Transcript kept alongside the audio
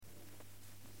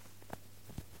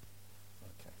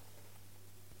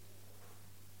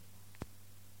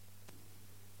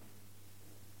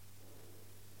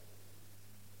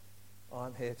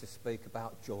here to speak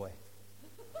about joy.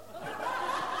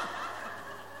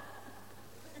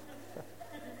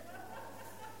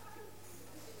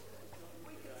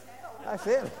 That's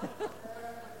it.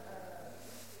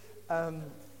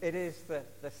 It is the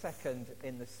second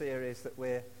in the series that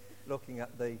we're looking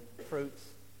at the fruits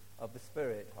of the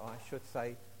Spirit. I should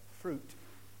say fruit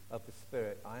of the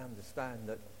Spirit. I understand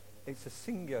that it's a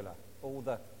singular. All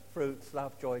the fruits,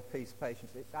 love, joy, peace,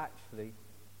 patience. It's actually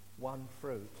one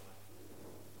fruit.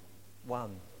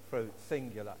 One fruit,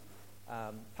 singular.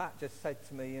 Pat just said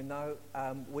to me,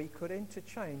 we could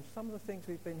interchange some of the things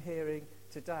we've been hearing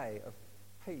today of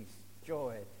peace,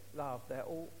 joy, love. They're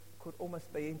all could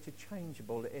almost be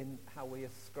interchangeable in how we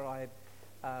ascribe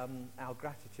our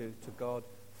gratitude to God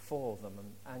for them.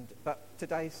 But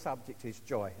today's subject is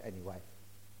joy anyway.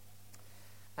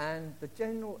 And the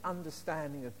general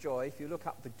understanding of joy, if you look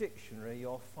up the dictionary,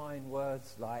 you'll find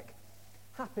words like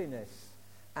happiness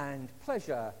and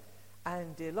pleasure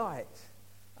and delight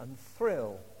and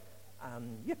thrill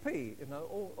and yippee,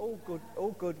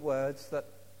 all good words that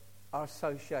are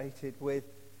associated with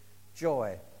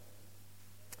joy.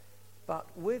 But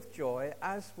with joy,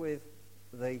 as with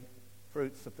the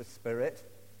fruits of the Spirit,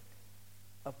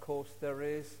 of course there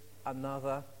is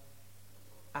another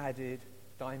added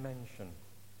dimension,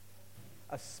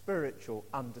 a spiritual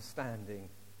understanding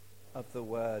of the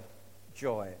word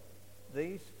joy.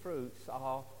 These fruits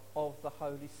are of the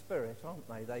Holy Spirit, aren't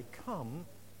they? They come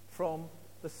from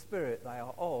the Spirit. They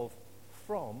are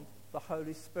from the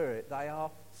Holy Spirit. They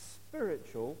are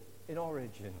spiritual in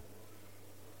origin,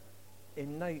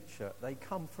 in nature. They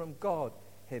come from God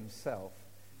himself.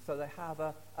 So they have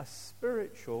a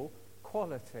spiritual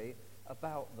quality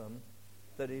about them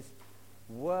that is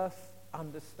worth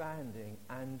understanding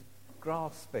and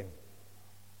grasping.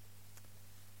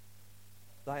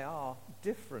 They are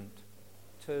different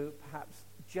to perhaps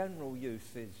general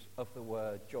usage of the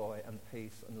word joy and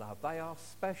peace and love. They are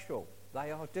special.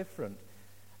 They are different.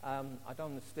 I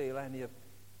don't want to steal any of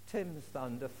Tim's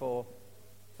thunder for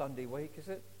Sunday week, is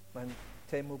it? When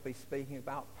Tim will be speaking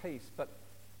about peace. But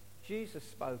Jesus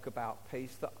spoke about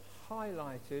peace that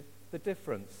highlighted the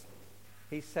difference.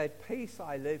 He said, peace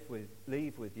I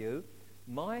leave with you,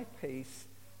 my peace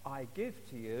I give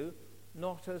to you,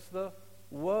 not as the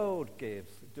world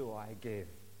gives do I give.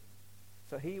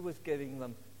 So he was giving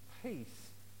them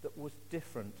peace that was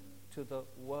different to the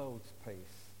world's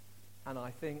peace. And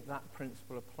I think that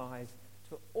principle applies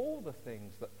to all the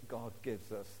things that God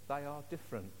gives us. They are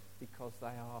different because they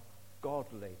are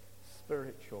godly,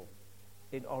 spiritual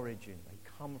in origin. They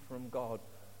come from God,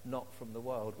 not from the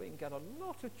world. We can get a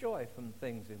lot of joy from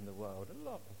things in the world, a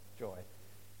lot of joy.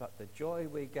 But the joy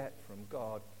we get from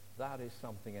God, that is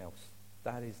something else.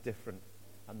 That is different.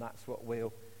 And that's what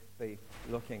we'll be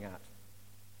looking at.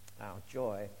 Our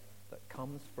joy that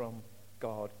comes from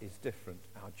God is different.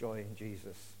 Our joy in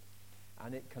Jesus.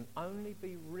 And it can only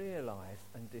be realized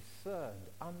and discerned,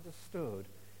 understood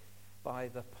by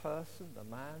the person, the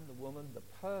man, the woman, the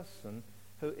person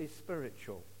who is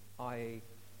spiritual, i.e.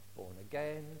 born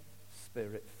again,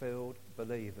 spirit-filled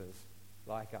believers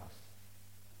like us.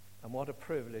 And what a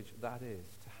privilege that is,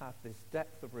 to have this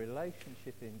depth of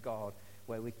relationship in God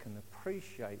where we can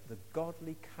appreciate the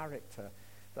godly character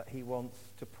that he wants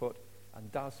to put and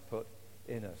does put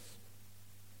in us.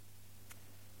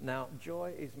 Now,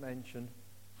 joy is mentioned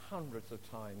hundreds of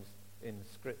times in the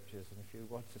scriptures, and if you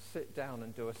want to sit down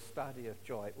and do a study of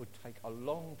joy, it would take a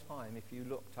long time if you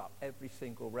looked up every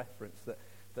single reference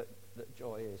that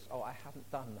joy is. Oh, I haven't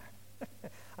done that.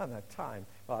 I haven't had time.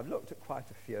 Well, I've looked at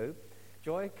quite a few.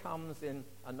 Joy comes in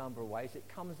a number of ways. It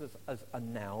comes as a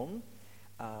noun,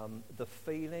 the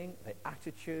feeling, the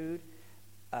attitude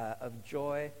of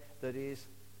joy that is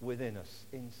within us,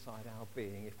 inside our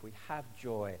being. If we have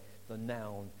joy, the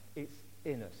noun, it's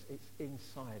in us, it's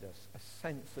inside us, a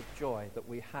sense of joy that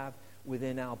we have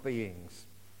within our beings.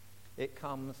 It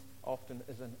comes often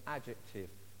as an adjective,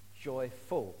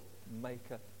 joyful. Make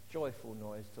a joyful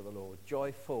noise to the Lord.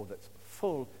 Joyful, that's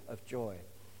full of joy.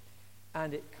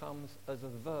 And it comes as a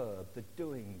verb, the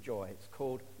doing joy. It's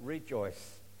called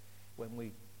rejoice. When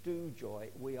we do joy,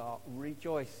 we are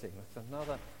rejoicing. That's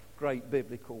another great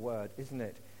biblical word, isn't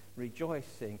it?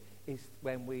 Rejoicing is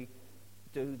when we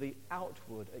do the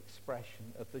outward expression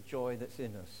of the joy that's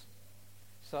in us.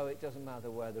 So it doesn't matter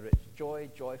whether it's joy,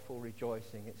 joyful,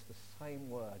 rejoicing. It's the same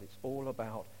word. It's all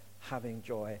about having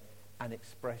joy and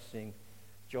expressing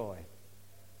joy.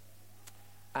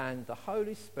 And the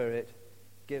Holy Spirit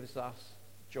gives us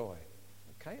joy.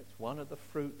 Okay? It's one of the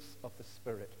fruits of the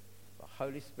Spirit. The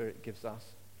Holy Spirit gives us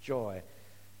joy.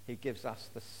 He gives us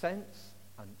the sense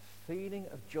and feeling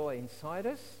of joy inside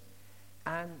us.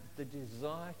 and the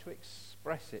desire to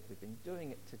express it. We've been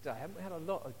doing it today. Haven't we had a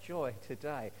lot of joy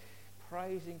today?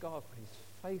 Praising God for his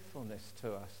faithfulness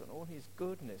to us and all his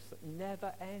goodness that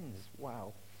never ends.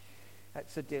 Wow.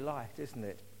 That's a delight, isn't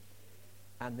it?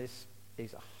 And this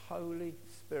is a Holy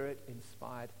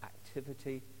Spirit-inspired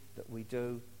activity that we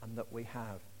do and that we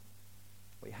have.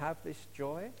 We have this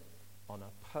joy on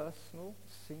a personal,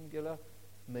 singular,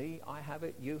 me, I have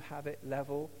it, you have it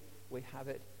level. We have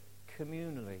it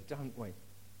communally, don't we?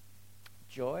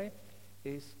 Joy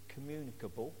is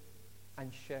communicable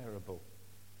and shareable.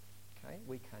 Okay?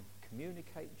 We can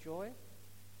communicate joy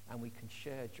and we can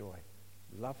share joy.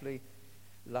 Lovely,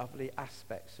 lovely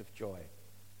aspects of joy.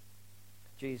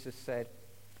 Jesus said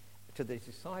to the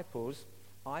disciples,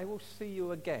 I will see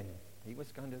you again. He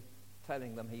was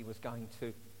telling them he was going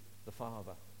to the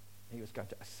Father. He was going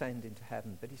to ascend into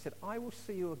heaven. But he said, I will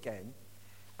see you again,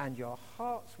 and your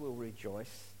hearts will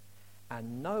rejoice,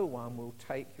 and no one will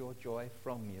take your joy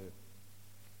from you.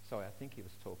 Sorry, I think he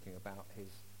was talking about his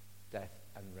death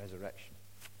and resurrection.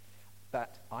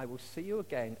 But I will see you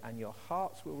again, and your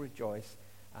hearts will rejoice,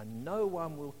 and no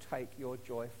one will take your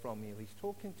joy from you. He's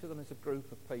talking to them as a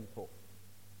group of people.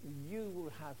 You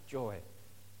will have joy.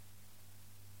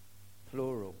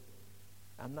 Plural.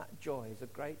 And that joy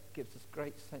gives us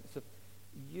great sense of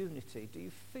unity. Do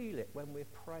you feel it when we're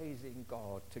praising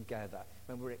God together,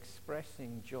 when we're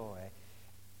expressing joy?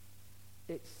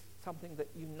 It's something that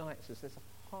unites us. There's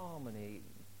a harmony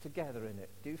together in it.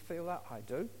 Do you feel that? I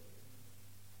do.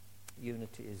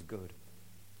 Unity is good.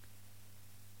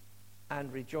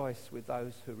 And rejoice with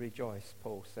those who rejoice,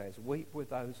 Paul says. Weep with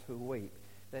those who weep.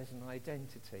 There's an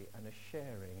identity and a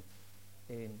sharing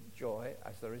in joy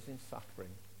as there is in suffering.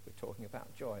 We're talking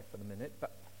about joy for the minute,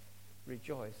 but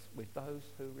rejoice with those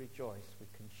who rejoice. We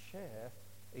can share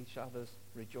each other's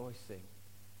rejoicing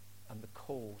and the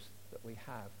cause that we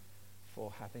have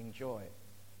for having joy.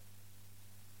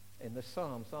 In the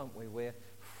Psalms, aren't we? We're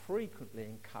frequently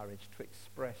encouraged to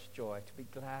express joy, to be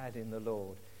glad in the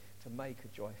Lord, to make a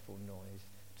joyful noise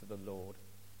to the Lord,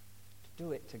 to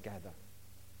do it together.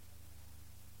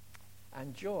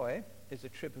 And joy is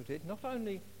attributed not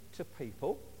only to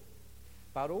people,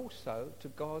 but also to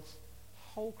God's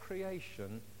whole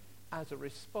creation as a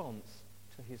response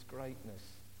to his greatness.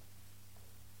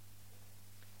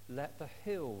 Let the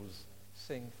hills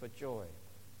sing for joy.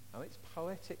 Now it's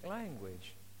poetic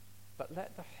language, but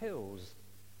let the hills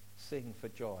sing for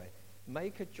joy.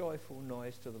 Make a joyful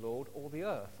noise to the Lord, all the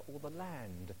earth, all the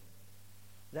land.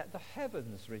 Let the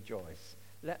heavens rejoice.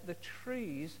 Let the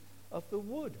trees of the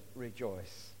wood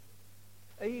rejoice.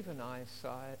 Even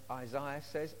Isaiah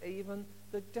says, even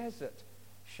the desert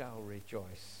shall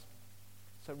rejoice.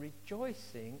 So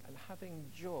rejoicing and having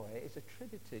joy is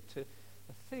attributed to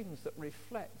the things that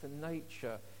reflect the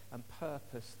nature and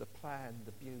purpose, the plan,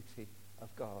 the beauty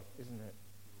of God, isn't it?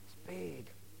 It's big.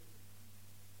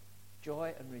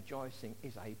 Joy and rejoicing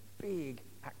is a big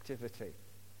activity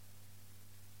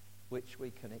which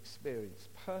we can experience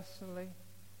personally,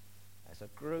 as a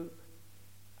group,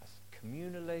 as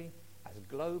communally, as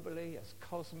globally, as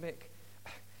cosmic,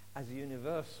 as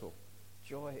universal.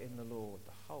 Joy in the Lord,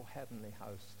 the whole heavenly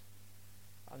host.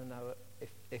 I don't know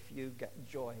if you get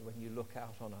joy when you look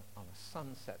out on a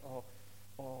sunset or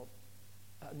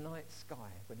a night sky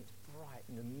when it's bright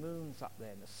and the moon's up there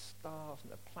and the stars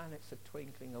and the planets are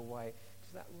twinkling away.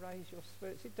 Does that raise your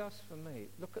spirits? It does for me.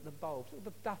 Look at the bulbs, all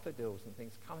the daffodils and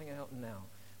things coming out now.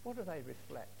 What do they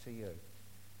reflect to you?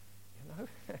 You know?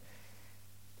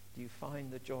 Do you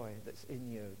find the joy that's in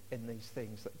you in these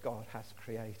things that God has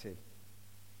created?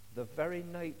 The very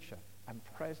nature and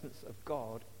presence of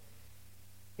God,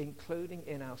 including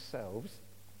in ourselves,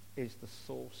 is the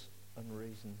source and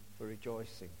reason for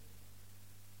rejoicing.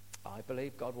 I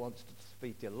believe God wants us to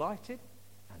be delighted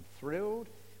and thrilled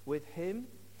with him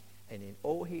and in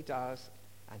all he does,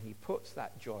 and he puts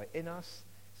that joy in us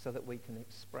so that we can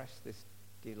express this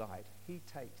delight. He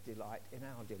takes delight in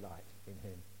our delight in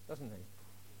him, doesn't he?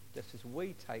 Just as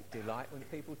we take delight when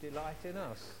people delight in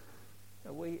us.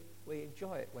 And we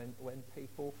enjoy it when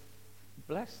people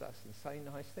bless us and say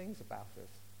nice things about us,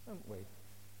 don't we?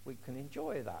 We can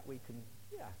enjoy that.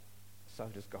 So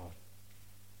does God.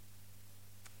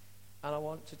 And I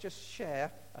want to just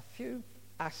share a few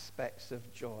aspects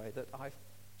of joy that I've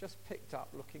just picked up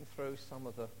looking through some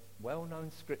of the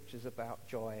well-known scriptures about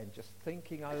joy and just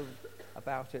thinking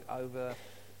about it over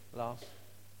the last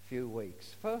few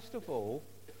weeks. First of all,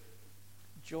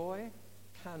 joy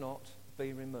cannot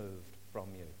be removed from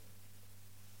you.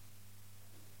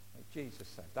 Jesus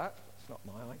said that. It's not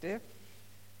my idea.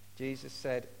 Jesus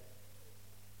said,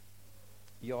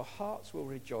 your hearts will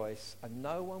rejoice and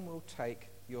no one will take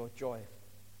your joy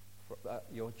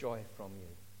from you.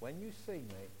 When you see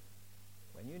me,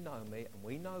 when you know me, and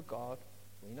we know God,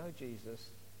 we know Jesus,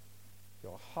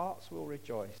 your hearts will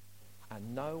rejoice,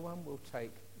 and no one will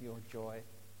take your joy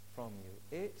from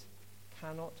you. It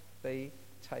cannot be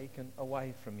taken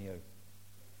away from you.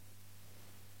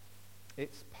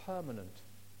 It's permanent.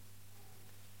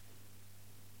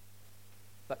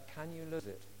 But can you lose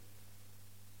it?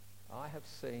 I have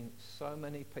seen so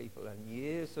many people and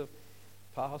years of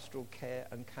pastoral care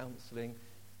and counselling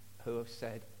who have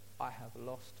said, I have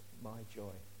lost my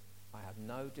joy. I have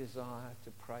no desire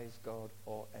to praise God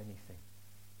or anything.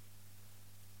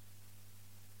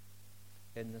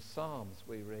 In the Psalms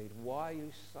we read, why are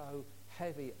you so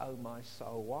heavy, O my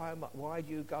soul? Why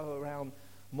do you go around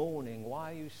mourning?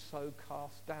 Why are you so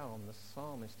cast down? The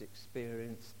psalmist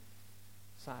experienced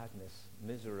sadness,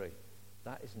 misery.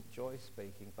 That isn't joy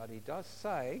speaking, but he does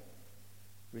say,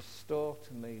 restore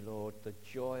to me, Lord, the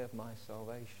joy of my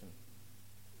salvation.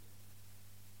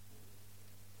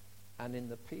 And in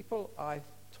the people I've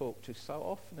talked to so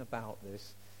often about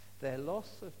this, their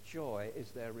loss of joy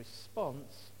is their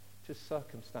response to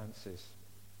circumstances.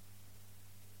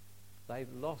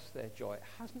 They've lost their joy. It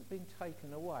hasn't been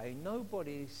taken away.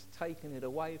 Nobody's taken it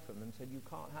away from them and said, you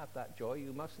can't have that joy,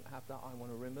 you mustn't have that, I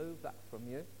want to remove that from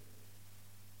you.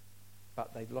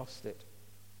 But they've lost it.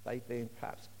 They've been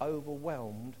perhaps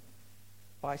overwhelmed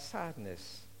by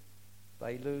sadness.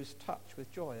 They lose touch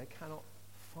with joy. They cannot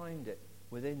find it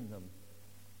within them.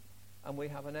 And we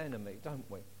have an enemy, don't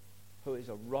we, who is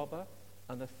a robber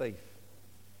and a thief.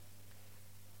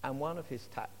 And one of his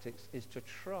tactics is to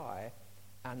try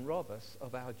and rob us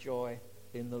of our joy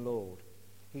in the Lord.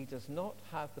 He does not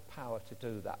have the power to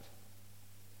do that,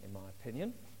 in my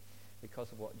opinion,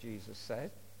 because of what Jesus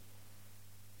said.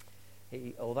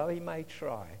 Although he may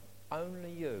try,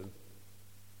 only you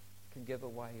can give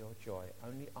away your joy.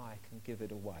 Only I can give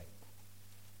it away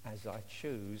as I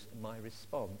choose my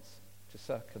response to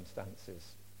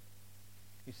circumstances.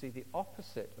 You see, the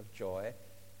opposite of joy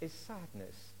is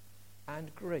sadness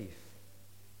and grief.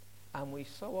 And we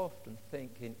so often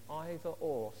think in either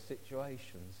or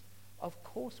situations. Of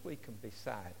course we can be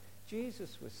sad.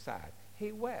 Jesus was sad.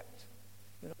 He wept.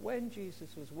 You know, when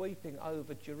Jesus was weeping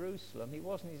over Jerusalem, he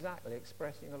wasn't exactly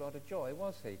expressing a lot of joy,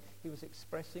 was he? He was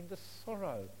expressing the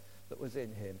sorrow that was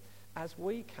in him, as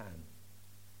we can.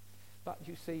 But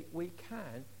you see, we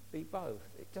can be both.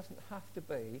 It doesn't have to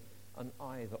be an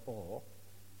either or.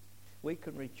 We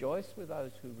can rejoice with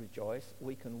those who rejoice.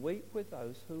 We can weep with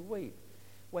those who weep.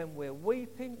 When we're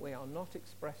weeping, we are not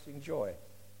expressing joy.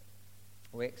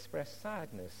 We express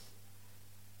sadness.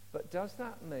 But does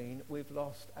that mean we've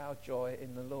lost our joy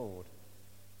in the Lord?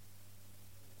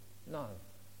 No.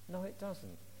 No, it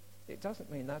doesn't. It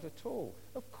doesn't mean that at all.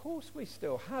 Of course we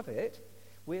still have it.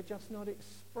 We're just not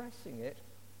expressing it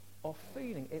or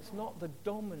feeling. It's not the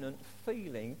dominant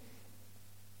feeling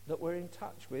that we're in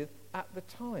touch with at the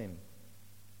time.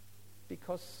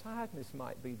 Because sadness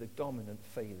might be the dominant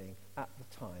feeling at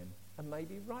the time, and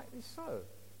maybe rightly so.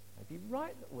 Maybe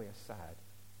right that we are sad.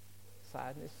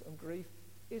 Sadness and grief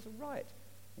is right.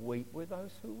 Weep with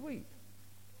those who weep.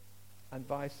 And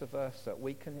vice versa.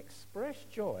 We can express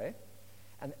joy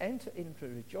and enter into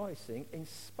rejoicing in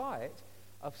spite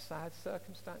of sad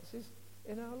circumstances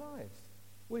in our lives.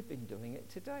 We've been doing it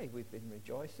today. We've been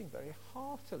rejoicing very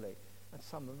heartily. And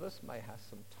some of us may have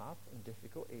some tough and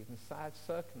difficult, even sad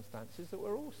circumstances that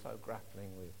we're also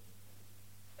grappling with.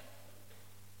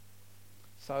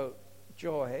 So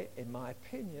joy, in my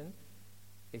opinion,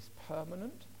 is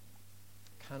permanent,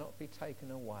 cannot be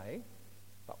taken away,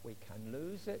 but we can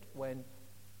lose it when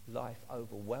life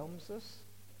overwhelms us,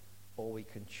 or we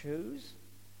can choose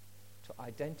to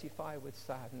identify with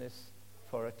sadness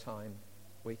for a time.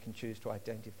 We can choose to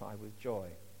identify with joy.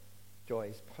 Joy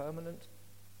is permanent,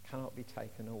 cannot be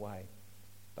taken away,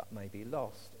 but may be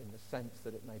lost in the sense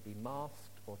that it may be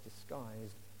masked or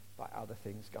disguised by other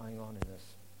things going on in us.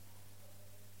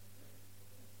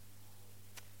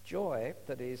 Joy,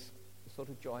 that is the sort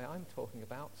of joy I'm talking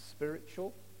about,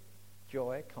 spiritual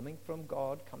joy coming from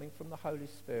God, coming from the Holy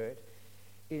Spirit,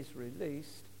 is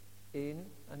released in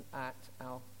and at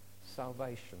our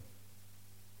salvation.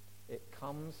 It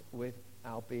comes with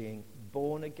our being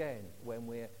born again, when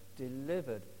we're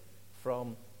delivered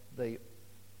from the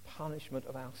punishment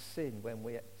of our sin, when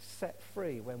we're set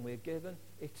free, when we're given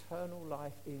eternal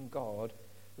life in God.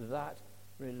 That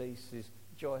releases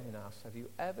joy in us. Have you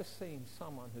ever seen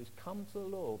someone who's come to the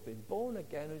Lord, been born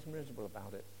again, who's miserable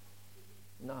about it?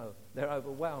 No, they're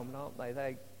overwhelmed, aren't they?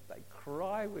 They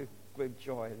cry with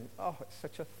joy. And, oh, it's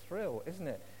such a thrill, isn't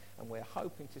it? And we're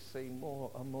hoping to see more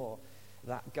and more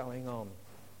that going on.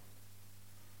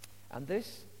 And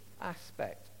this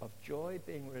aspect of joy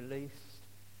being released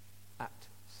at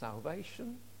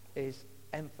salvation is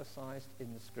emphasized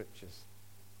in the scriptures.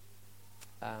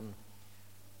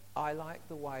 I like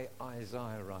the way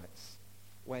Isaiah writes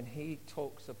when he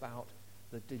talks about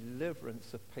the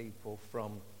deliverance of people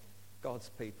from God's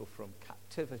people from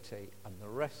captivity and the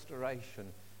restoration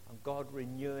and God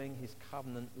renewing his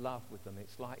covenant love with them.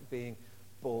 It's like being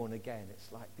born again.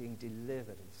 It's like being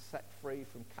delivered and set free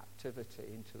from captivity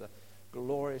into the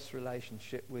glorious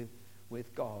relationship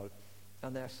with God.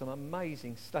 And there are some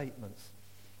amazing statements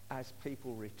as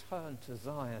people return to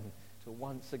Zion to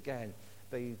once again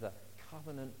be the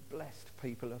covenant blessed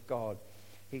people of God.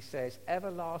 He says,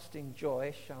 everlasting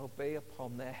joy shall be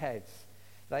upon their heads.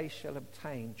 They shall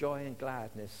obtain joy and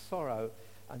gladness. Sorrow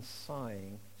and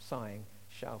sighing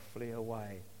shall flee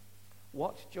away.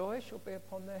 What joy shall be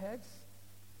upon their heads?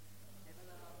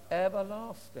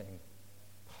 Everlasting.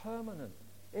 Permanent.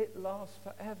 It lasts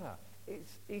forever.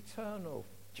 It's eternal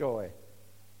joy.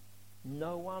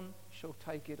 No one shall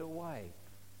take it away.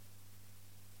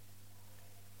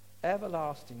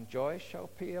 Everlasting joy shall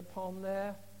be upon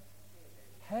their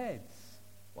heads.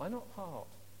 Why not heart?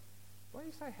 Why do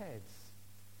you say heads?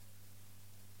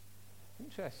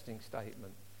 Interesting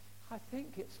statement. I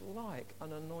think it's like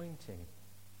an anointing.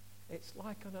 It's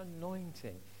like an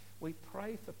anointing. We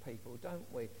pray for people,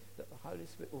 don't we, that the Holy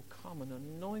Spirit will come and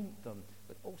anoint them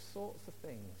with all sorts of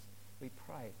things. We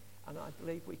pray. And I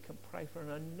believe we can pray for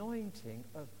an anointing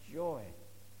of joy.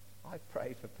 I've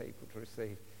prayed for people to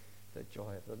receive the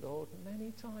joy of the Lord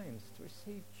many times, to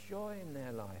receive joy in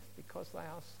their life because they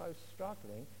are so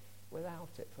struggling without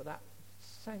it, for that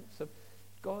sense of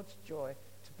God's joy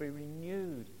to be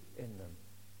renewed in them.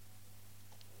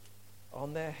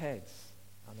 On their heads,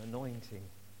 an anointing,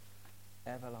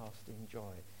 everlasting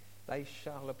joy. They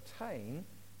shall obtain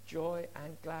joy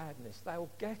and gladness.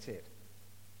 They'll get it.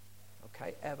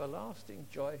 Okay, everlasting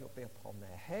joy will be upon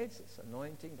their heads. It's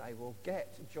anointing. They will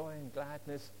get joy and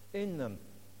gladness in them.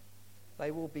 They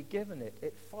will be given it.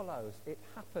 It follows. It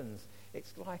happens.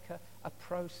 It's like a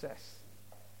process.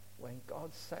 When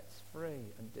God sets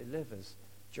free and delivers,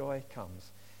 joy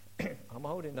comes. I'm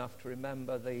old enough to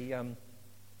remember the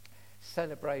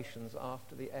celebrations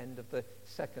after the end of the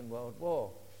Second World War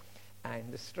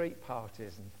and the street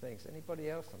parties and things. Anybody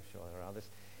else? I'm sure there are others.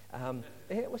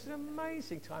 It was an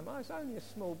amazing time. I was only a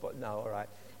small boy. No, all right.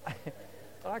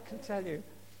 I can tell you,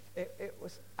 it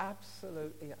was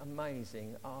absolutely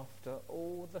amazing after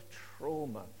all the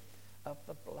trauma of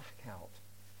the blackout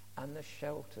and the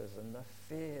shelters and the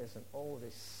fears and all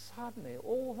this. Suddenly,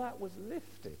 all that was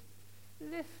lifted.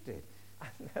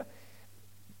 And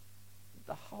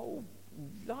the whole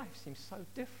life seemed so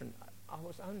different. I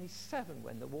was only 7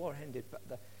 when the war ended,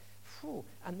 but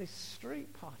and this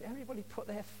street party, everybody put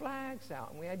their flags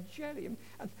out, and we had jelly,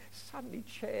 and suddenly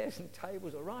chairs and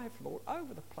tables arrived from all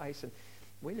over the place, and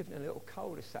we lived in a little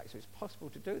cul-de-sac, so it's possible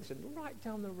to do this, and right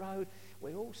down the road,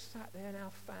 we all sat there in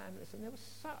our families, and there was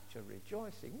such a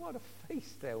rejoicing. What a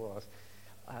feast there was.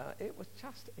 It was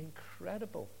just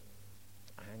incredible.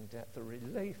 And the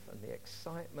relief and the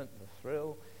excitement, the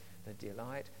thrill, the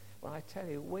delight. Well, I tell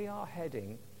you, we are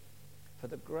heading for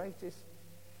the greatest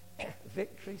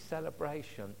victory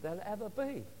celebration there'll ever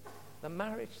be. The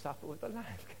marriage supper with the Lamb.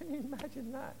 Can you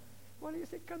imagine that? What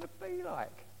is it going to be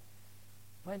like?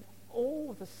 When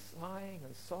all the sighing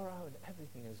and sorrow and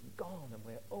everything is gone and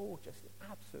we're all just in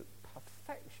absolute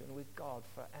perfection with God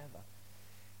forever.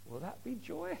 Will that be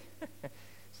joy?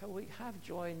 So we have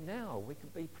joy now. We can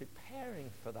be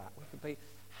preparing for that. We can be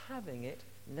having it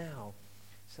now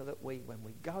so that when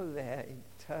we go there in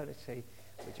eternity,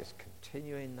 we're just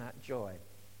continuing that joy.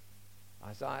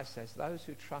 Isaiah says, those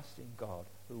who trust in God,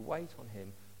 who wait on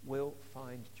him, will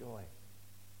find joy.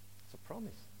 It's a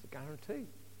promise. It's a guarantee.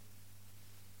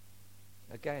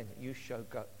 Again, you shall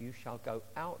go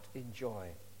out in joy,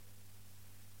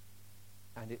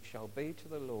 and it shall be to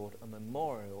the Lord a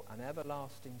memorial, an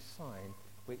everlasting sign,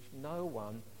 which no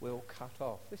one will cut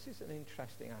off. This is an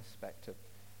interesting aspect of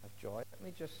joy. Let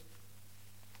me just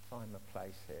find my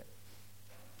place here.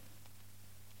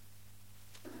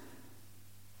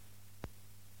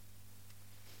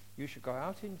 You shall go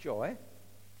out in joy.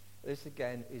 This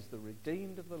again is the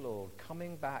redeemed of the Lord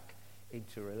coming back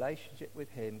into relationship with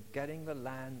him, getting the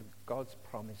land God's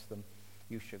promised them.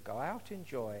 You shall go out in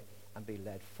joy and be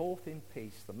led forth in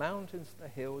peace. The mountains and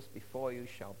the hills before you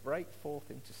shall break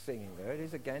forth into singing. There it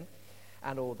is again.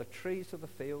 And all the trees of the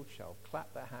field shall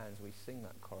clap their hands. We sing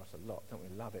that chorus a lot, don't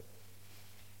we? Love it.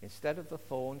 Instead of the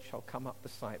thorn shall come up the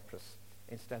cypress.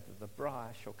 Instead of the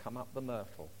briar shall come up the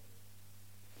myrtle.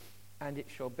 And it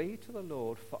shall be to the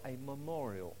Lord for a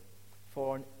memorial,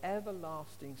 for an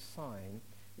everlasting sign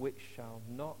which shall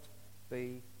not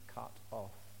be cut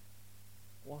off.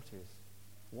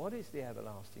 What is the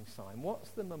everlasting sign? What's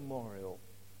the memorial?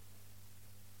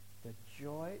 The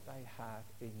joy they have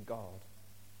in God,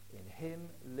 in him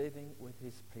living with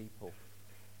his people,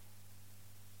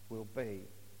 will be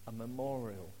a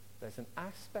memorial. There's an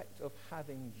aspect of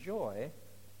having joy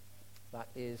that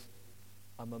is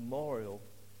a memorial,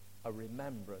 a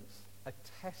remembrance, a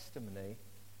testimony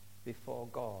before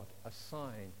God, a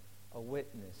sign, a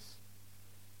witness.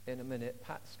 In a minute,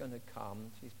 Pat's going to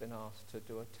come. She's been asked to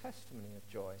do a testimony of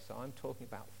joy. So I'm talking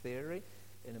about theory.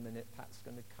 In a minute, Pat's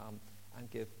going to come and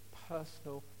give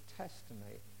personal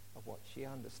testimony of what she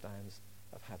understands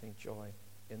of having joy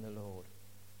in the Lord.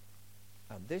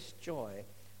 And this joy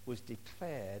was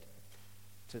declared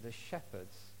to the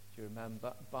shepherds, do you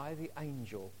remember, by the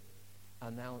angel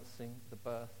announcing the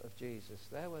birth of Jesus.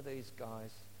 There were these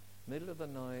guys, middle of the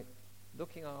night,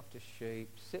 looking after sheep,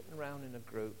 sitting around in a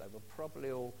group. They were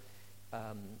probably all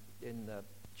in the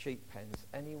sheep pens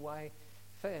anyway,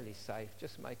 fairly safe,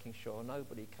 just making sure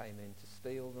nobody came in to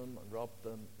steal them and rob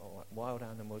them, or wild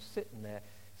animals sitting there.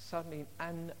 Suddenly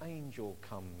an angel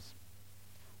comes.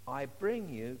 I bring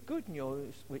you good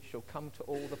news which shall come to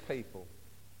all the people.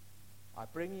 I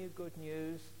bring you good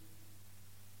news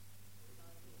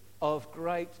of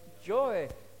great joy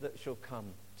that shall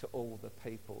come to all the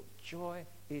people. Joy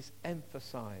is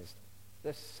emphasized.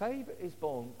 The Saviour is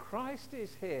born. Christ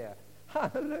is here.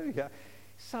 Hallelujah.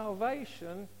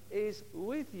 Salvation is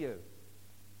with you.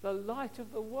 The light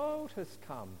of the world has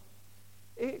come.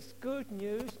 It's good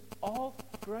news of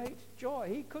great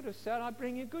joy. He could have said, I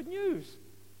bring you good news.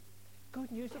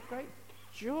 Good news of great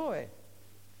joy.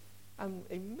 And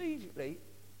immediately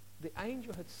the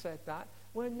angel had said that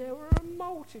when there were a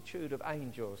multitude of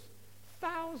angels,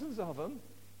 thousands of them,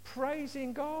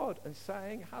 praising God and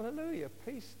saying, hallelujah,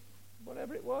 peace,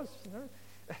 whatever it was, you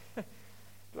know.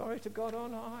 Glory to God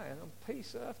on high, and on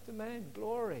peace earth to men,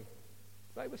 glory.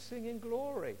 They were singing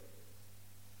glory.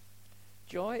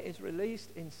 Joy is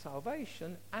released in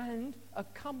salvation and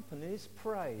accompanies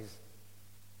praise.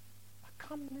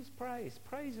 Accompanies praise.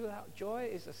 Praise without joy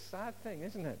is a sad thing,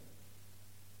 isn't it?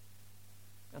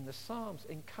 And the Psalms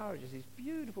encourages these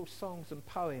beautiful songs and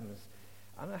poems.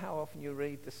 I don't know how often you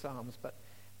read the Psalms, but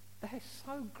they're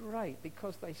so great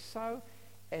because they so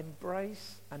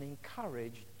embrace and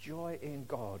encourage joy in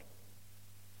God,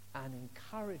 and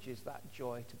encourages that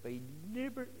joy to be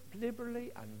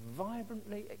liberally and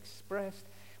vibrantly expressed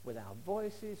with our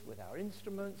voices, with our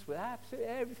instruments, with absolutely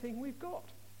everything we've got,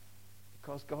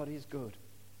 because God is good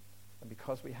and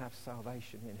because we have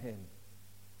salvation in him.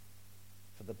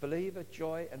 For the believer,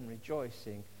 joy and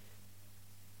rejoicing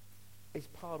is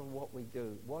part of what we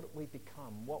do, what we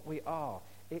become, what we are.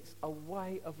 It's a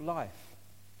way of life.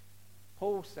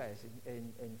 Paul says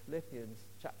in Philippians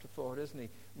chapter 4, doesn't he?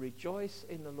 Rejoice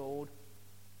in the Lord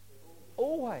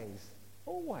always,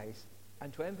 always.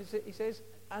 And to emphasize it, he says,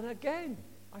 and again,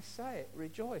 I say it,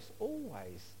 rejoice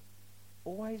always.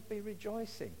 Always be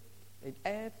rejoicing. In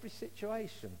every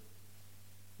situation,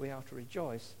 we are to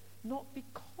rejoice, not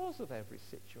because of every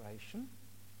situation.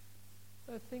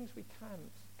 There are things we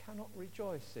cannot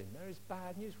rejoice in. There is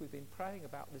bad news. We've been praying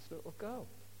about this little girl.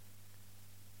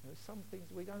 There are some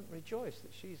things we don't rejoice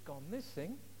that she's gone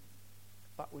missing,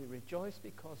 but we rejoice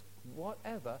because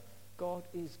whatever, God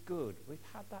is good. We've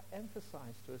had that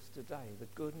emphasized to us today, the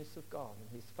goodness of God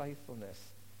and his faithfulness.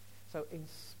 So in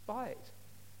spite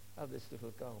of this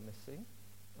little girl missing,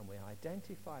 and we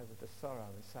identify with the sorrow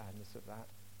and sadness of that,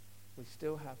 we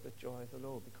still have the joy of the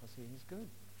Lord because he is good.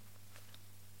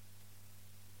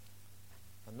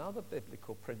 Another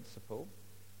biblical principle,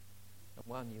 and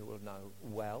one you will know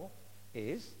well,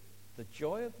 is the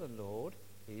joy of the Lord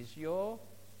is your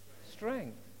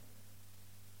strength.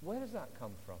 Where does that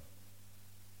come from?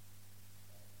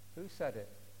 Who said it?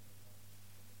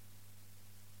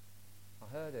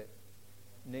 I heard it.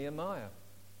 Nehemiah.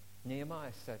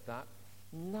 Nehemiah said that.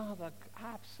 Another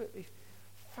absolutely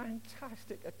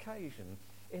fantastic occasion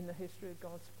in the history of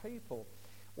God's people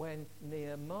when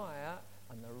Nehemiah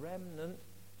and the remnant,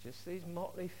 just these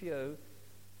motley few,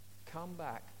 come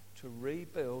back to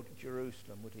rebuild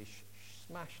Jerusalem, which is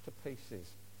smashed to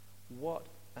pieces. What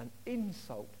an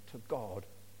insult to God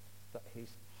that his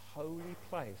holy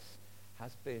place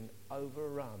has been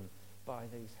overrun by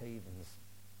these heathens.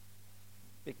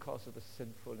 Because of the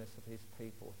sinfulness of his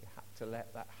people, he had to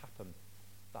let that happen.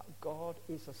 But God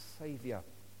is a saviour.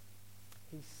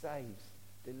 He saves,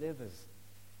 delivers,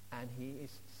 and he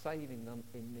is saving them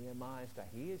in Nehemiah's day.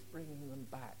 He is bringing them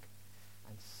back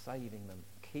and saving them,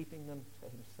 keeping them to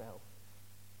himself.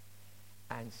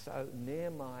 And so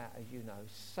Nehemiah, as you know,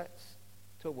 sets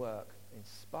to work,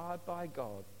 inspired by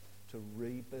God, to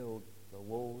rebuild the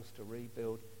walls, to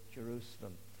rebuild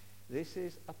Jerusalem. This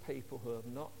is a people who have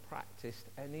not practiced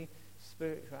any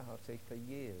spirituality for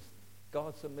years.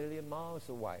 God's a million miles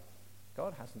away.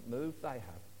 God hasn't moved, they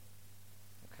have.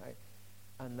 Okay?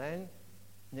 And then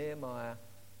Nehemiah,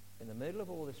 in the middle of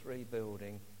all this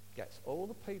rebuilding, gets all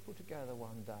the people together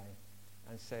one day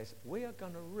and says, we are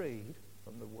going to read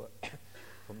from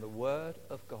the word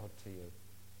of God to you.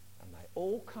 And they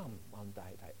all come one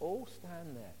day. They all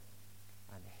stand there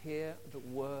and hear the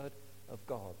word of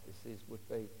God. Would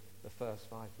be the first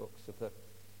 5 books of the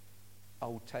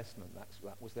Old Testament.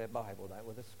 That was their Bible. They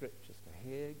were the scriptures. To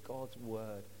hear God's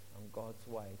word and God's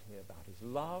way, to hear about his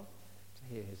love, to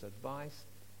hear his advice.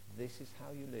 This is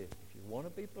how you live. If you want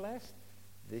to be blessed,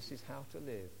 this is how to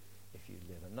live. If you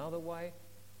live another way,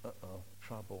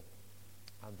 trouble.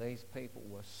 And these people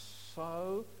were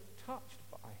so touched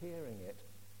by hearing it.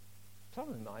 Some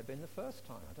of them might have been the first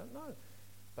time, I don't know.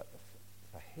 But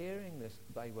for hearing this,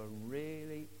 they were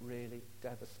really, really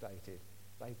devastated.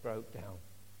 They broke down.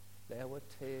 There were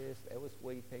tears, there was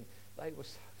weeping. They were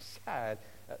so sad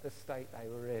at the state they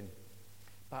were in.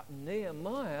 But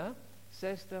Nehemiah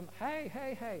says to them,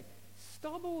 hey,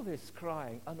 stop all this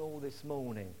crying and all this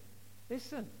mourning.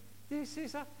 Listen, this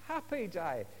is a happy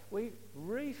day. We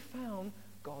refound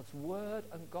God's word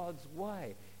and God's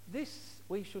way. This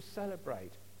we shall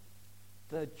celebrate.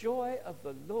 The joy of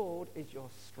the Lord is your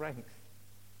strength.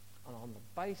 And on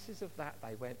the basis of that,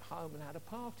 they went home and had a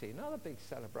party, another big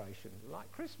celebration.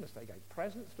 Like Christmas, they gave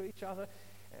presents to each other.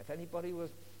 And if anybody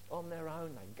was on their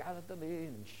own, they gathered them in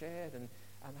and shared and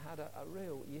had a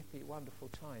real yippee, wonderful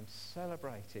time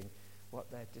celebrating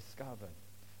what they'd discovered.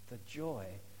 The joy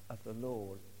of the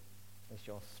Lord is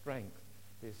your strength.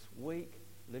 This weak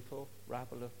little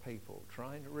rabble of people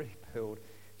trying to rebuild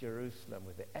Jerusalem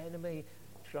with the enemy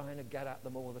trying to get at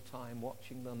them all the time,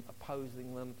 watching them,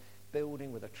 opposing them,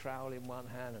 building with a trowel in one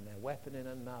hand and their weapon in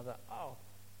another. Oh,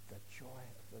 the joy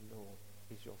of the Lord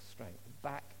is your strength.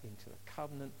 Back into the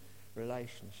covenant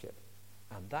relationship.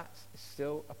 And that's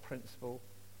still a principle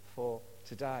for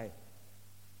today.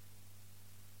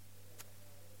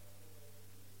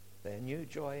 Their new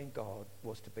joy in God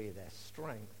was to be their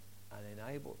strength and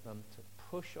enable them to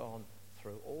push on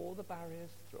through all the barriers,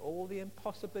 through all the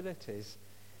impossibilities,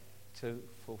 to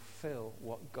fulfill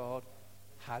what God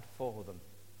had for them.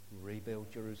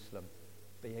 Rebuild Jerusalem.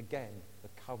 Be again the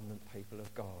covenant people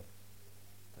of God.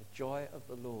 The joy of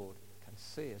the Lord can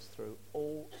see us through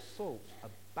all sorts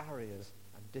of barriers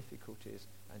and difficulties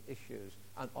and issues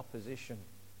and opposition.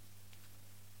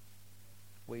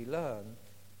 We learn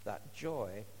that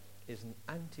joy is an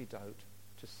antidote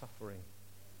to suffering.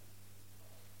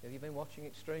 Have you been watching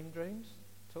Extreme Dreams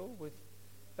at all with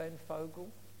Ben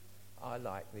Fogle? I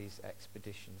like these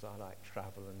expeditions. I like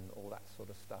travel and all that sort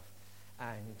of stuff.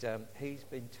 And he's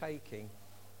been taking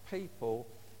people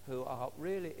who are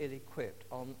really ill-equipped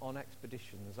on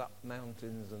expeditions up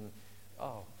mountains and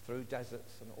through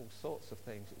deserts and all sorts of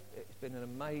things. It's been an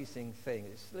amazing thing.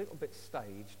 It's a little bit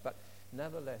staged, but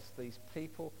nevertheless, these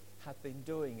people have been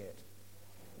doing it.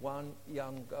 One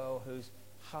young girl whose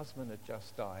husband had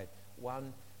just died.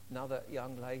 Another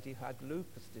young lady who had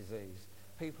lupus disease.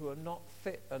 People who are not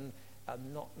fit and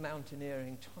not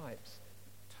mountaineering types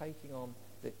taking on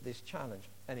this challenge.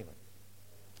 Anyway,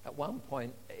 at one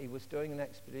point he was doing an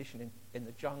expedition in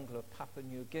the jungle of Papua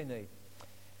New Guinea,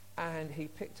 and he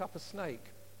picked up a snake,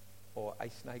 or a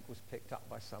snake was picked up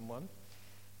by someone,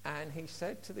 and he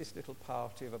said to this little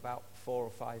party of about 4 or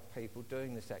 5 people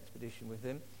doing this expedition with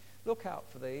him, look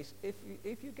out for these.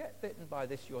 If you get bitten by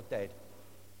this, you're dead.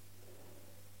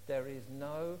 There is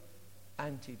no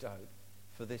antidote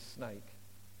for this snake.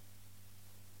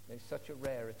 It's such a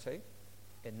rarity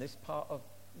in this part of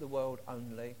the world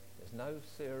only. There's no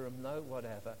serum, no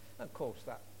whatever. And of course,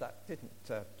 that didn't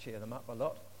cheer them up a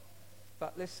lot.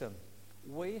 But listen,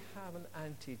 we have an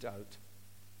antidote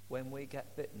when we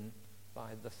get bitten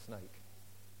by the snake.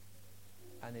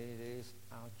 And it is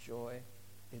our joy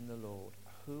in the Lord,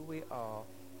 who we are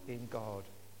in God,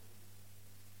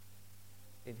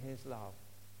 in his love,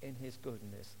 in his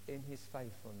goodness, in his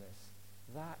faithfulness.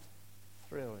 That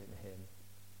thrill in him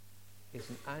is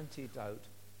an antidote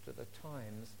to the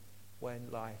times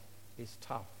when life is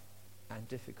tough and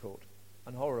difficult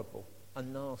and horrible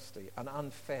and nasty and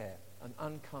unfair and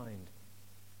unkind.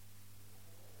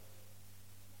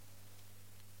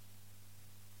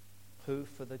 Who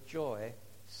for the joy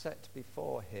set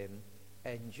before him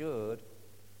endured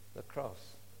the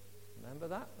cross. Remember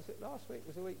that? Was it last week? It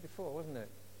was the week before, wasn't it?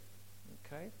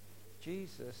 Okay.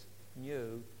 Jesus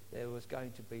knew there was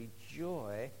going to be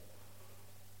joy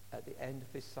at the end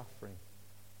of his suffering.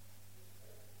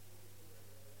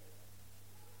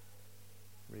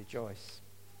 Rejoice.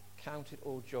 Count it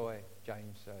all joy,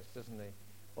 James says, doesn't he?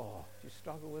 Oh, do you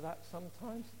struggle with that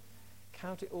sometimes?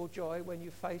 Count it all joy when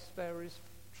you face various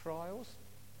trials.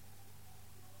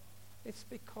 It's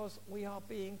because we are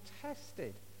being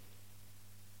tested.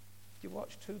 Do you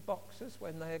watch two boxers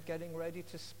when they are getting ready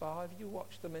to spar? Do you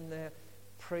watch them in their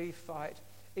pre-fight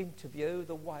interview,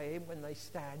 the weigh-in, when they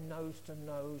stand nose to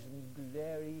nose and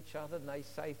glare at each other and they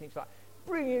say things like,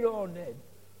 "Bring it on then.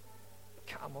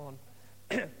 Come on."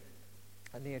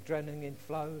 And the adrenaline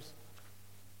flows.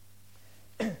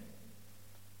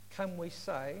 Can we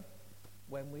say,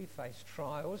 when we face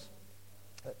trials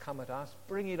that come at us,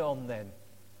 "Bring it on then.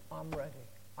 I'm ready.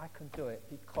 I can do it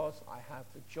because I have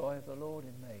the joy of the Lord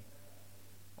in me."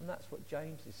 And that's what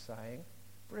James is saying.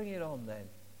 Bring it on then.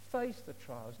 Face the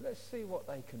trials. Let's see what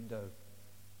they can do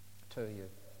to you.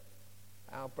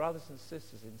 Our brothers and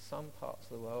sisters in some parts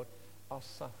of the world are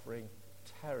suffering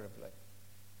terribly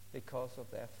because of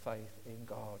their faith in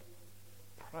God.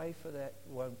 Pray for that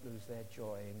won't lose their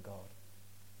joy in God.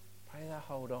 Pray they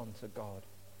hold on to God.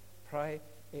 Pray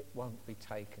it won't be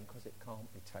taken, because it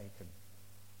can't be taken.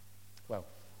 Well,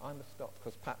 I must stop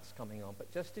because Pat's coming on.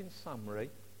 But just in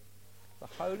summary, the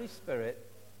Holy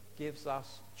Spirit gives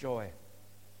us joy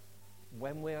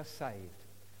when we are saved.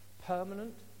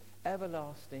 Permanent,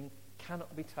 everlasting,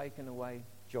 cannot be taken away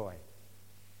joy.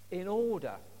 In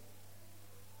order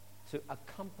to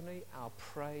accompany our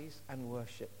praise and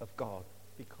worship of God,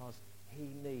 because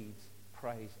he needs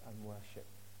praise and worship.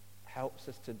 Helps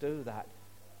us to do that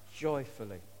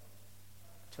joyfully,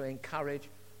 to encourage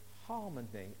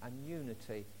harmony and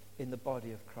unity in the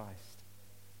body of Christ,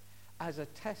 as a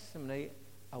testimony,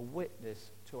 a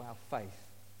witness to our faith,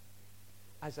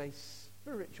 as a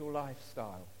spiritual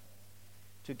lifestyle,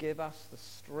 to give us the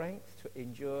strength to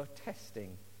endure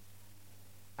testing,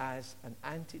 as an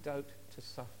antidote to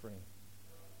suffering.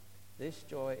 This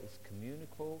joy is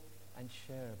communicable and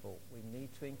shareable. We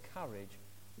need to encourage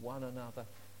one another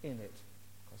in it,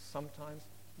 because sometimes,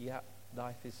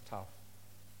 life is tough.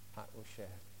 Pat will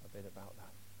share a bit about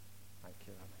that. Thank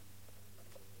you, Anna.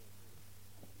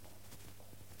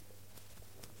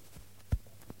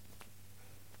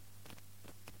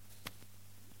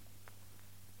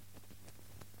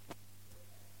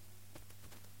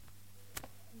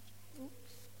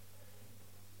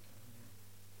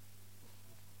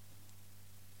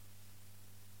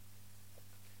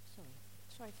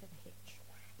 Sorry for the hitch.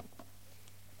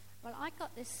 Well, I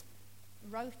got this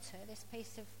rota, this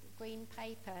piece of green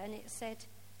paper, and it said,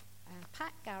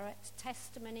 Pat Garrett,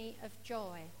 Testimony of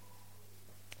Joy.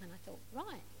 And I thought,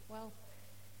 right, well,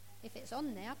 if it's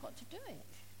on there, I've got to do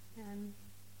it.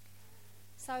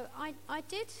 So I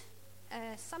did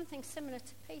something similar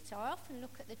to Peter. I often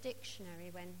look at the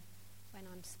dictionary when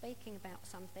I'm speaking about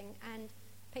something, and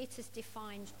Peter's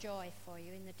defined joy for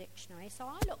you in the dictionary. So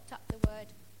I looked up the word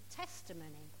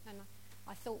testimony, and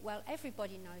I thought, well,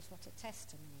 everybody knows what a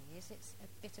testimony is. It's a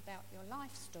bit about your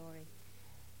life story.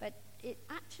 But it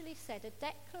actually said a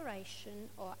declaration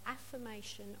or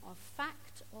affirmation of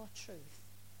fact or truth,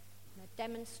 a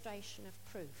demonstration of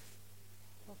proof.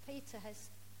 Well, Peter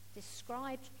has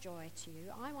described joy to you.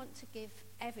 I want to give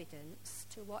evidence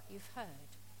to what you've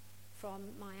heard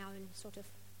from my own sort of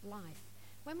life.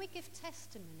 When we give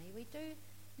testimony, we do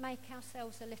make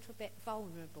ourselves a little bit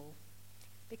vulnerable,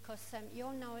 because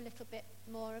you'll know a little bit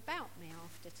more about me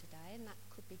after today, and that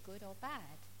could be good or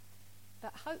bad.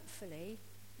 But hopefully,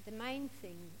 the main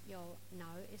thing you'll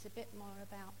know is a bit more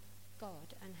about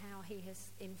God and how he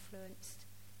has influenced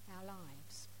our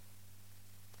lives.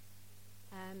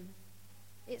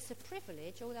 It's a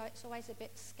privilege, although it's always a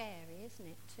bit scary, isn't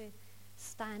it, to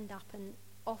stand up and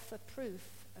offer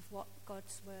proof of what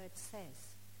God's word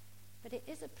says. But it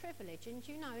is a privilege, and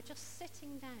just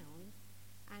sitting down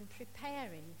and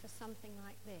preparing for something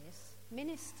like this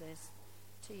ministers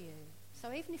to you.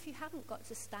 So even if you haven't got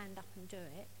to stand up and do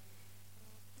it,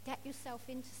 get yourself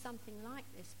into something like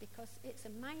this, because it's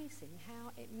amazing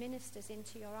how it ministers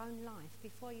into your own life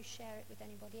before you share it with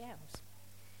anybody else.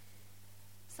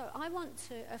 So I want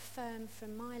to affirm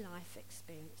from my life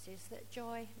experiences that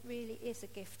joy really is a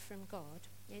gift from God.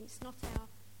 It's not our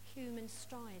human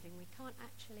striving. We can't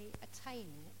actually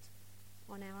attain it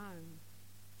on our own.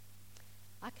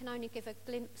 I can only give a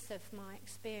glimpse of my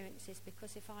experiences,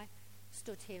 because if I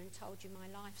stood here and told you my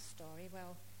life story,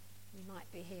 well, we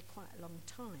might be here quite a long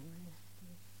time and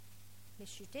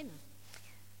miss your dinner.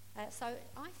 So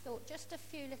I thought just a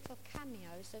few little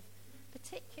cameos of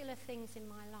particular things in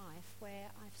my life where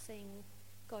I've seen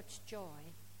God's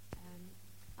joy.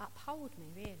 uphold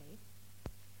me, really.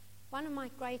 One of my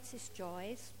greatest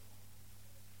joys,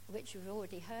 which we've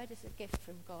already heard is a gift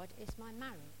from God, is my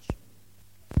marriage.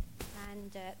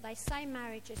 And they say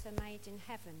marriages are made in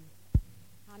heaven.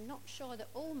 I'm not sure that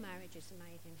all marriages are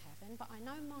made in heaven, but I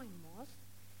know mine was,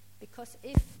 because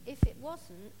if it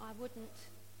wasn't, I wouldn't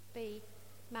be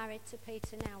married to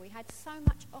Peter now. We had so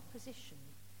much opposition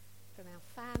from our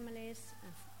families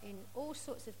and in all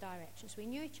sorts of directions. We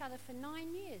knew each other for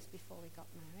 9 years before we got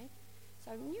married,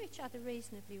 so we knew each other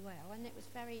reasonably well, and it was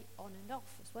very on and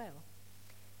off as well.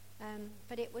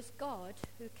 But it was God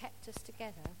who kept us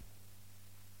together,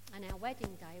 and our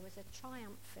wedding day was a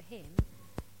triumph for him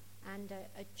and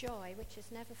a joy which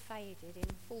has never faded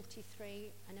in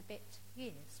 43 and a bit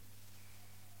years.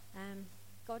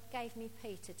 God gave me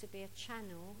Peter to be a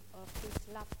channel of his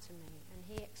love to me, and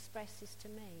he expresses to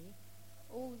me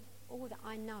all that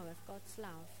I know of God's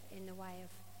love in the way of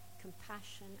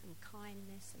compassion and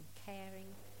kindness and caring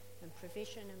and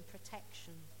provision and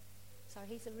protection. So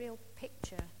he's a real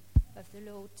picture of the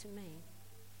Lord to me.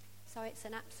 So it's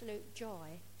an absolute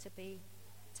joy to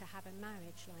have a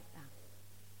marriage like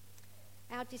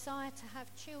that. Our desire to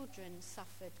have children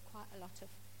suffered quite a lot of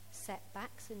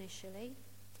setbacks initially,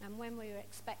 and when we were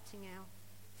expecting our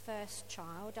first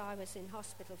child, I was in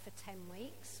hospital for 10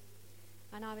 weeks,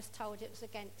 and I was told it was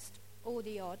against all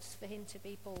the odds for him to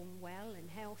be born well and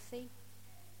healthy.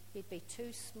 He'd be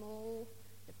too small,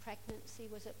 the pregnancy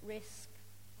was at risk.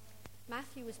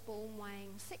 Matthew was born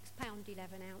weighing £6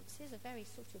 11 ounces, a very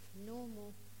sort of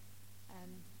normal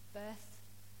birth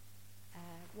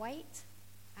weight,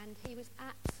 and he was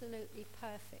absolutely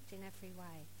perfect in every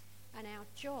way. And our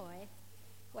joy,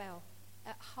 well,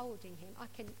 at holding him, I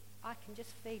can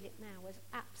just feel it now, was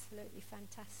absolutely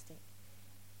fantastic.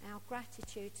 Our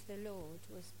gratitude to the Lord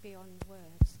was beyond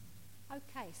words.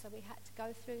 Okay, so we had to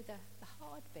go through the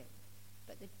hard bit,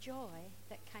 but the joy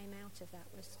that came out of that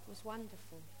was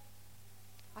wonderful.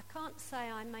 I can't say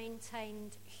I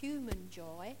maintained human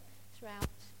joy throughout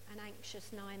an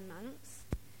anxious 9 months,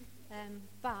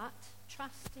 but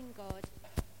trust in God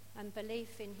and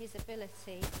belief in his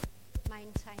ability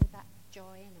maintained that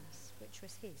joy in us, which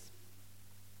was his.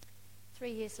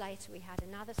 3 years later we had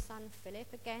another son,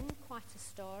 Philip. Again, quite a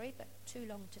story, but too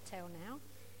long to tell now.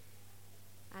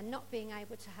 And not being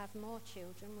able to have more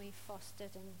children, we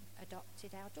fostered and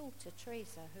adopted our daughter,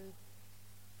 Teresa, who,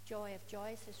 joy of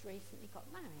joys, has recently got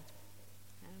married,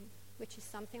 which is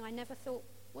something I never thought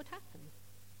would happen.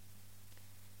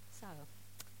 So,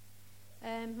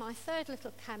 my third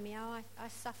little cameo, I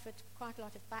suffered quite a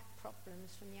lot of back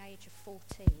problems from the age of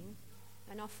 14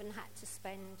 and often had to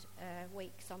spend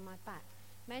weeks on my back.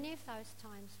 Many of those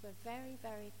times were very,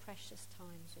 very precious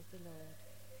times with the Lord.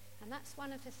 And that's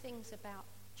one of the things about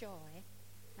joy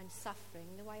and suffering,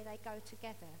 the way they go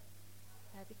together.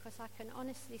 Because I can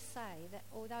honestly say that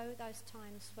although those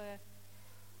times were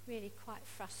really quite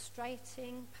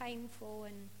frustrating, painful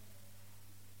and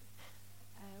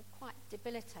quite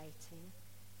debilitating,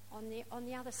 on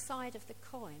the other side of the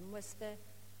coin was the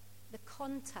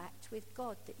contact with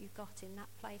God that you got in that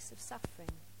place of suffering.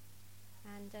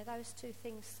 And those two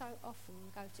things so often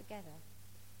go together.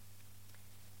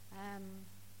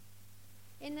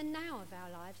 In the now of our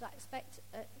lives, I expect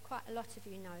quite a lot of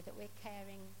you know that we're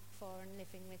caring for and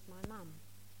living with my mum.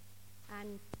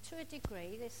 And to a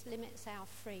degree, this limits our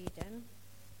freedom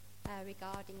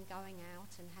regarding going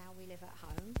out and how we live at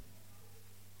home.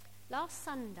 Last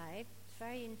Sunday, it's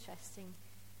very interesting,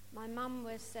 my mum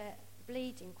was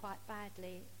bleeding quite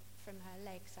badly from her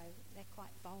leg, so they're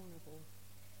quite vulnerable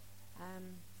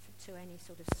to any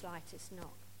sort of slightest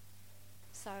knock.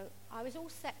 So I was all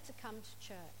set to come to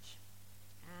church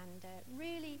and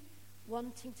really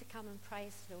wanting to come and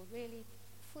praise the Lord, really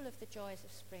full of the joys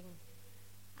of spring,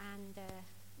 and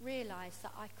realised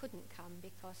that I couldn't come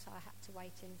because I had to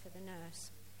wait in for the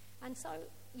nurse. And so,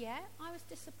 yeah, I was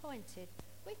disappointed.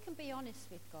 We can be honest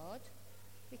with God.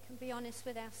 We can be honest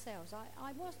with ourselves.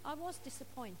 I was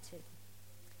disappointed.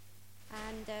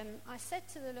 And I said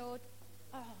to the Lord,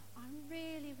 I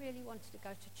really, really wanted to go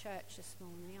to church this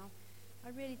morning. I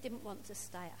really didn't want to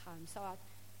stay at home. So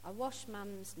I washed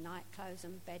Mum's night clothes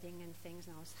and bedding and things,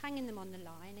 and I was hanging them on the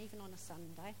line, even on a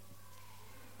Sunday.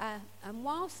 And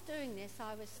whilst doing this,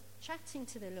 I was chatting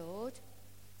to the Lord,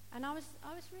 and I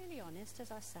was really honest,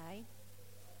 as I say.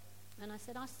 And I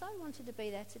said, I so wanted to be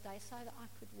there today so that I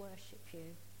could worship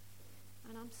you.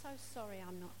 And I'm so sorry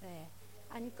I'm not there.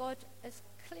 And God, as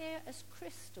clear as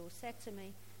crystal, said to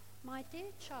me, my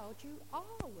dear child, you are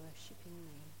worshipping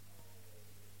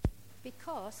me.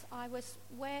 Because I was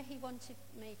where he wanted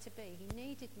me to be. He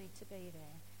needed me to be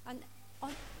there. And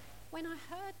when I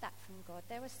heard that from God,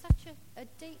 there was such a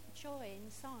deep joy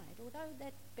inside. Although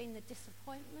there'd been the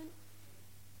disappointment,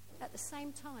 at the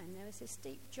same time there was this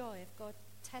deep joy of God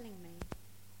telling me,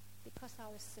 because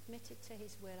I was submitted to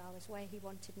his will, I was where he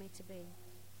wanted me to be.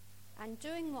 And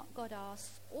doing what God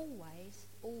asks always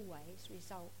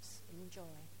results in joy.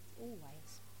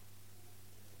 Always.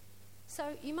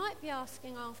 So you might be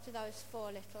asking, after those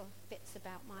 4 little bits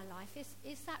about my life,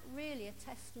 is that really a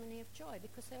testimony of joy?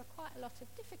 Because there are quite a lot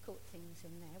of difficult things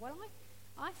in there. Well,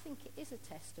 I think it is a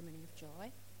testimony of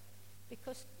joy,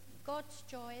 because God's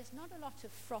joy is not a lot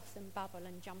of froth and bubble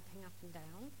and jumping up and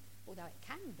down, although it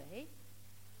can be.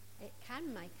 It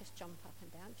can make us jump up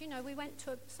and down. Do you know,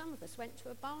 some of us went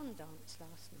to a barn dance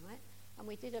last night, and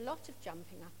we did a lot of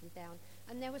jumping up and down,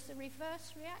 and there was a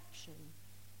reverse reaction,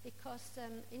 because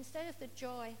instead of the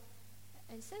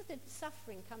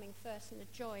suffering coming first and the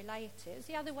joy later, it was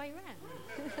the other way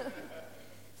round.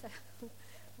 So,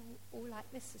 all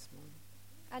like this morning.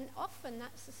 And often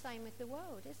that's the same with the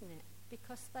world, isn't it?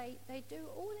 Because they do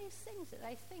all these things that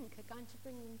they think are going to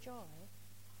bring them joy,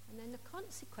 and then the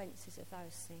consequences of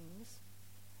those things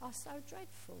are so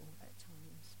dreadful at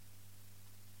times.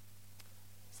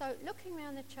 So looking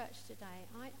around the church today,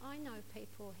 I know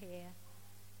people here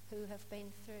who have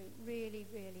been through really,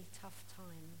 really tough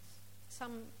times.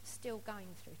 Some still going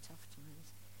through tough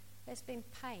times. There's been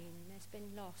pain, there's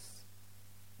been loss,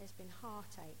 there's been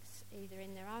heartaches, either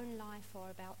in their own life or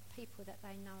about people that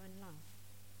they know and love.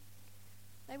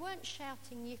 They weren't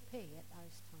shouting yippee at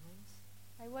those times.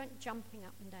 They weren't jumping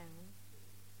up and down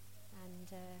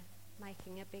and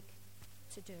making a big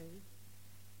to-do.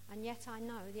 And yet I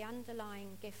know the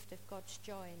underlying gift of God's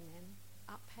joy in them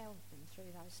upheld them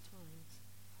through those times.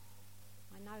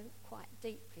 I know quite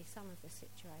deeply some of the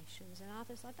situations, and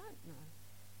others I don't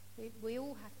know. We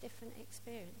all have different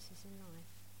experiences in life.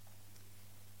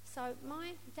 So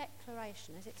my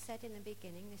declaration, as it said in the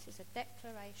beginning, this is a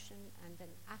declaration and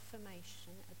an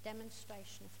affirmation, a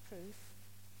demonstration of proof.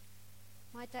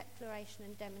 My declaration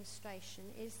and demonstration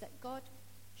is that God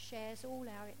shares all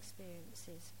our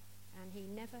experiences, and he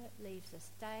never leaves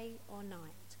us day or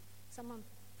night. Someone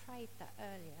prayed that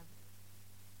earlier.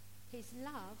 His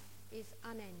love is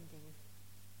unending.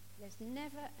 There's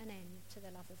never an end to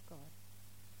the love of God.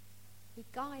 He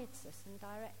guides us and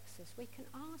directs us. We can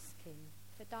ask him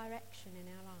for direction in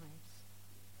our lives.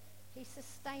 He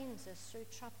sustains us through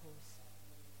troubles.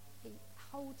 He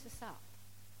holds us up.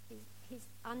 He's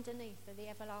underneath of the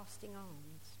everlasting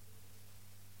arms.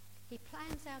 He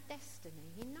plans our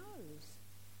destiny. He knows.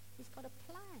 He's got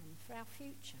a plan for our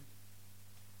future.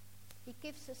 He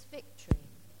gives us victory.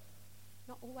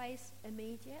 Not always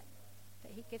immediate,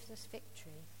 but he gives us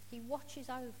victory. He watches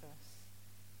over us.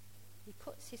 He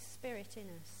puts his spirit in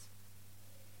us.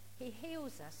 He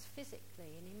heals us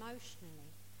physically and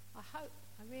emotionally.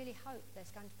 I really hope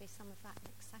there's going to be some of that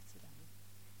next Saturday,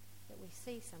 that we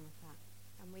see some of that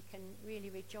and we can really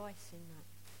rejoice in that.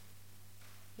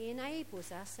 He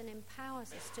enables us and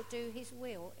empowers us to do his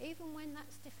will, even when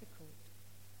that's difficult.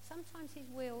 Sometimes his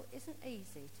will isn't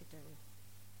easy to do.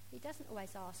 He doesn't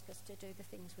always ask us to do the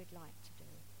things we'd like to do,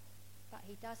 but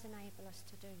he does enable us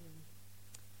to do them.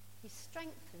 He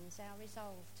strengthens our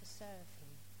resolve to serve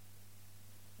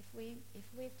him. If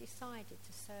we've decided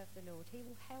to serve the Lord, he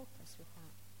will help us with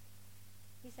that.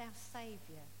 He's our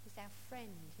saviour. He's our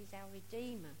friend. He's our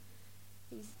redeemer.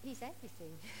 He's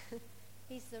everything.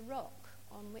 He's the rock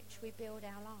on which we build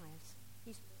our lives.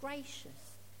 He's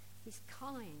gracious. He's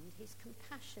kind. He's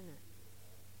compassionate.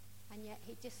 And yet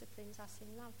he disciplines us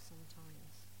in love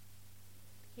sometimes.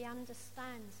 He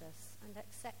understands us and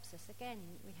accepts us. Again,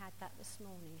 we had that this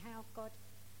morning, how God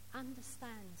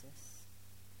understands us.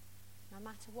 No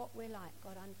matter what we're like,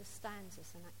 God understands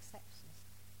us and accepts us.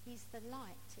 He's the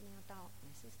light in our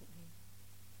darkness, isn't he?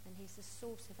 And he's the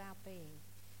source of our being.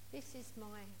 This is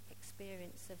my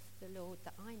experience of the Lord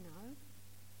that I know.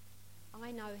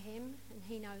 I know him and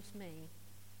he knows me.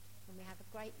 And we have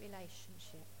a great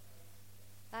relationship.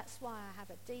 That's why I have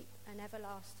a deep and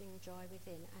everlasting joy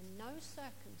within. And no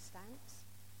circumstance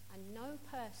and no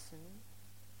person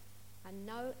and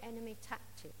no enemy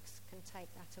tactics can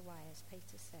take that away, as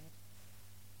Peter said.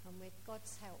 And with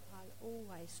God's help, I'll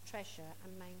always treasure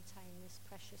and maintain this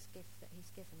precious gift that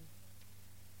he's given.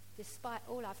 Despite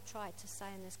all I've tried to say,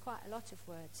 and there's quite a lot of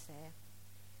words there,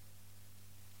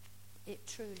 it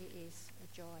truly is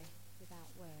a joy without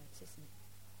words, isn't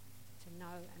it? To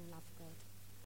know and love God.